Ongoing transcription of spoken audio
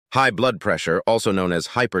High blood pressure, also known as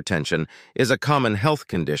hypertension, is a common health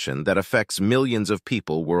condition that affects millions of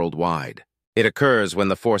people worldwide. It occurs when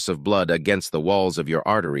the force of blood against the walls of your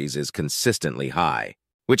arteries is consistently high,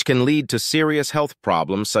 which can lead to serious health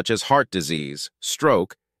problems such as heart disease,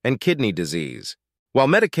 stroke, and kidney disease. While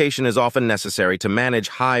medication is often necessary to manage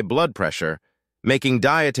high blood pressure, making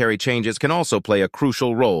dietary changes can also play a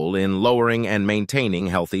crucial role in lowering and maintaining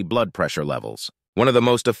healthy blood pressure levels. One of the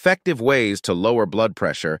most effective ways to lower blood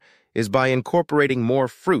pressure is by incorporating more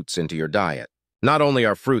fruits into your diet. Not only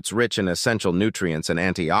are fruits rich in essential nutrients and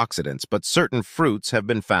antioxidants, but certain fruits have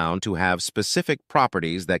been found to have specific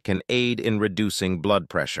properties that can aid in reducing blood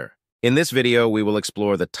pressure. In this video, we will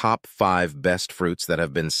explore the top 5 best fruits that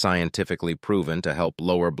have been scientifically proven to help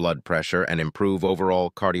lower blood pressure and improve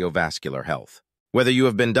overall cardiovascular health. Whether you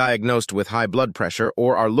have been diagnosed with high blood pressure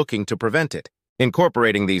or are looking to prevent it,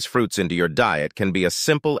 incorporating these fruits into your diet can be a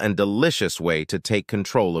simple and delicious way to take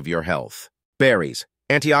control of your health. Berries.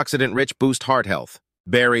 Antioxidant-rich boost heart health.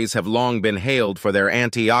 Berries have long been hailed for their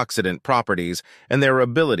antioxidant properties and their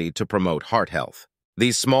ability to promote heart health.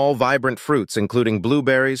 These small, vibrant fruits, including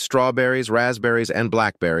blueberries, strawberries, raspberries, and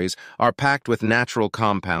blackberries, are packed with natural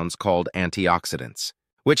compounds called antioxidants,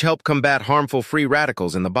 which help combat harmful free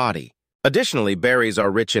radicals in the body. Additionally, berries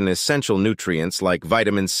are rich in essential nutrients like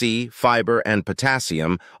vitamin C, fiber, and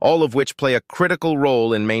potassium, all of which play a critical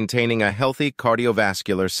role in maintaining a healthy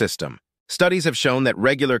cardiovascular system. Studies have shown that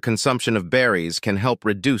regular consumption of berries can help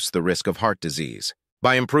reduce the risk of heart disease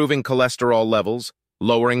by improving cholesterol levels,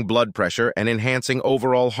 lowering blood pressure, and enhancing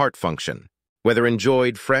overall heart function. Whether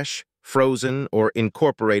enjoyed fresh, frozen, or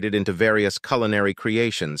incorporated into various culinary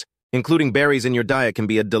creations, including berries in your diet can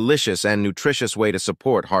be a delicious and nutritious way to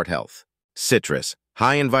support heart health. Citrus,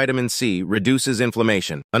 high in vitamin C, reduces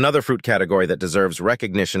inflammation. Another fruit category that deserves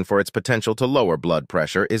recognition for its potential to lower blood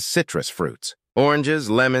pressure is citrus fruits. Oranges,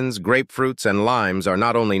 lemons, grapefruits, and limes are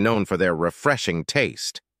not only known for their refreshing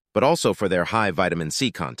taste, but also for their high vitamin C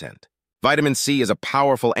content. Vitamin C is a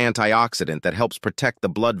powerful antioxidant that helps protect the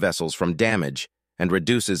blood vessels from damage and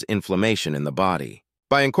reduces inflammation in the body.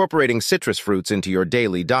 By incorporating citrus fruits into your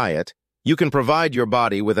daily diet, you can provide your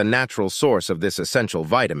body with a natural source of this essential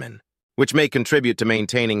vitamin, which may contribute to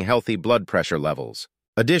maintaining healthy blood pressure levels.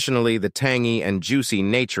 Additionally, the tangy and juicy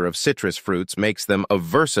nature of citrus fruits makes them a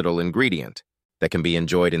versatile ingredient that can be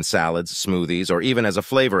enjoyed in salads, smoothies, or even as a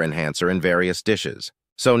flavor enhancer in various dishes.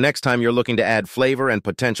 So next time you're looking to add flavor and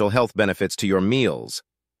potential health benefits to your meals,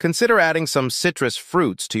 consider adding some citrus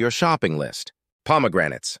fruits to your shopping list.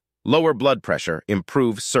 Pomegranates. Lower blood pressure,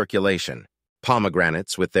 improve circulation.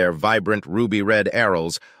 Pomegranates, with their vibrant ruby-red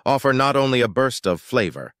arils, offer not only a burst of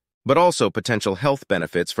flavor, but also potential health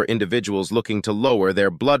benefits for individuals looking to lower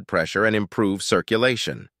their blood pressure and improve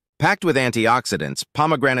circulation. Packed with antioxidants,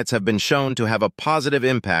 pomegranates have been shown to have a positive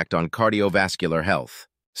impact on cardiovascular health.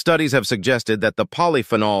 Studies have suggested that the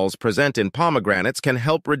polyphenols present in pomegranates can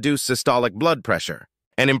help reduce systolic blood pressure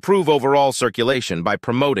and improve overall circulation by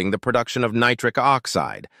promoting the production of nitric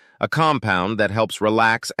oxide, a compound that helps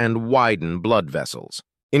relax and widen blood vessels.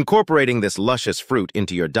 Incorporating this luscious fruit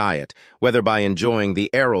into your diet, whether by enjoying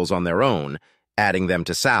the arils on their own, adding them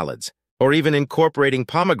to salads, or even incorporating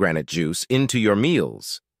pomegranate juice into your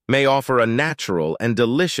meals, may offer a natural and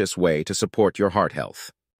delicious way to support your heart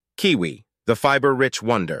health. Kiwi, the fiber-rich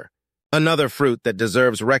wonder. Another fruit that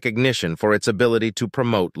deserves recognition for its ability to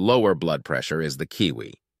promote lower blood pressure is the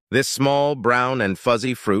kiwi. This small, brown, and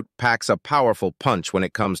fuzzy fruit packs a powerful punch when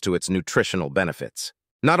it comes to its nutritional benefits.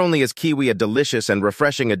 Not only is kiwi a delicious and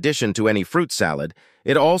refreshing addition to any fruit salad,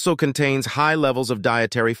 it also contains high levels of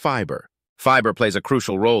dietary fiber. Fiber plays a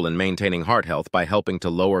crucial role in maintaining heart health by helping to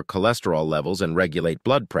lower cholesterol levels and regulate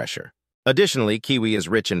blood pressure. Additionally, kiwi is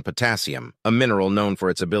rich in potassium, a mineral known for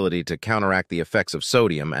its ability to counteract the effects of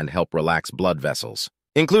sodium and help relax blood vessels.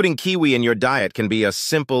 Including kiwi in your diet can be a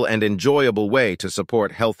simple and enjoyable way to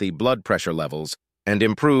support healthy blood pressure levels and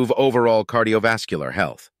improve overall cardiovascular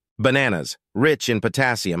health. Bananas, rich in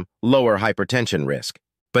potassium, lower hypertension risk.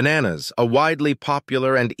 Bananas, a widely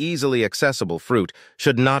popular and easily accessible fruit,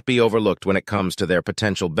 should not be overlooked when it comes to their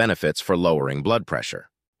potential benefits for lowering blood pressure.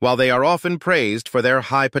 While they are often praised for their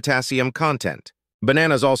high potassium content,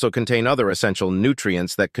 bananas also contain other essential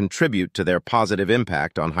nutrients that contribute to their positive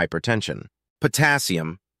impact on hypertension.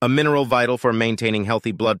 Potassium, a mineral vital for maintaining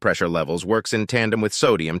healthy blood pressure levels, works in tandem with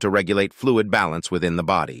sodium to regulate fluid balance within the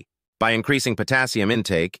body. By increasing potassium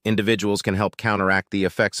intake, individuals can help counteract the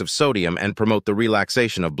effects of sodium and promote the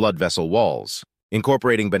relaxation of blood vessel walls.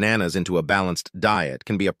 Incorporating bananas into a balanced diet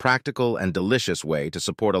can be a practical and delicious way to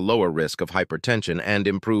support a lower risk of hypertension and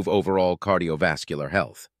improve overall cardiovascular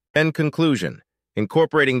health. In conclusion,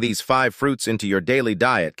 Incorporating these 5 fruits into your daily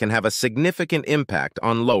diet can have a significant impact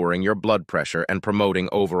on lowering your blood pressure and promoting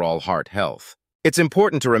overall heart health. It's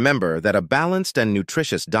important to remember that a balanced and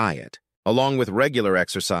nutritious diet, along with regular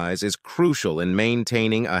exercise, is crucial in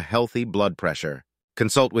maintaining a healthy blood pressure.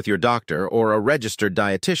 Consult with your doctor or a registered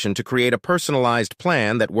dietitian to create a personalized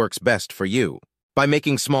plan that works best for you. By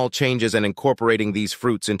making small changes and incorporating these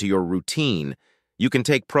fruits into your routine, you can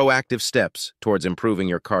take proactive steps towards improving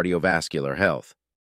your cardiovascular health.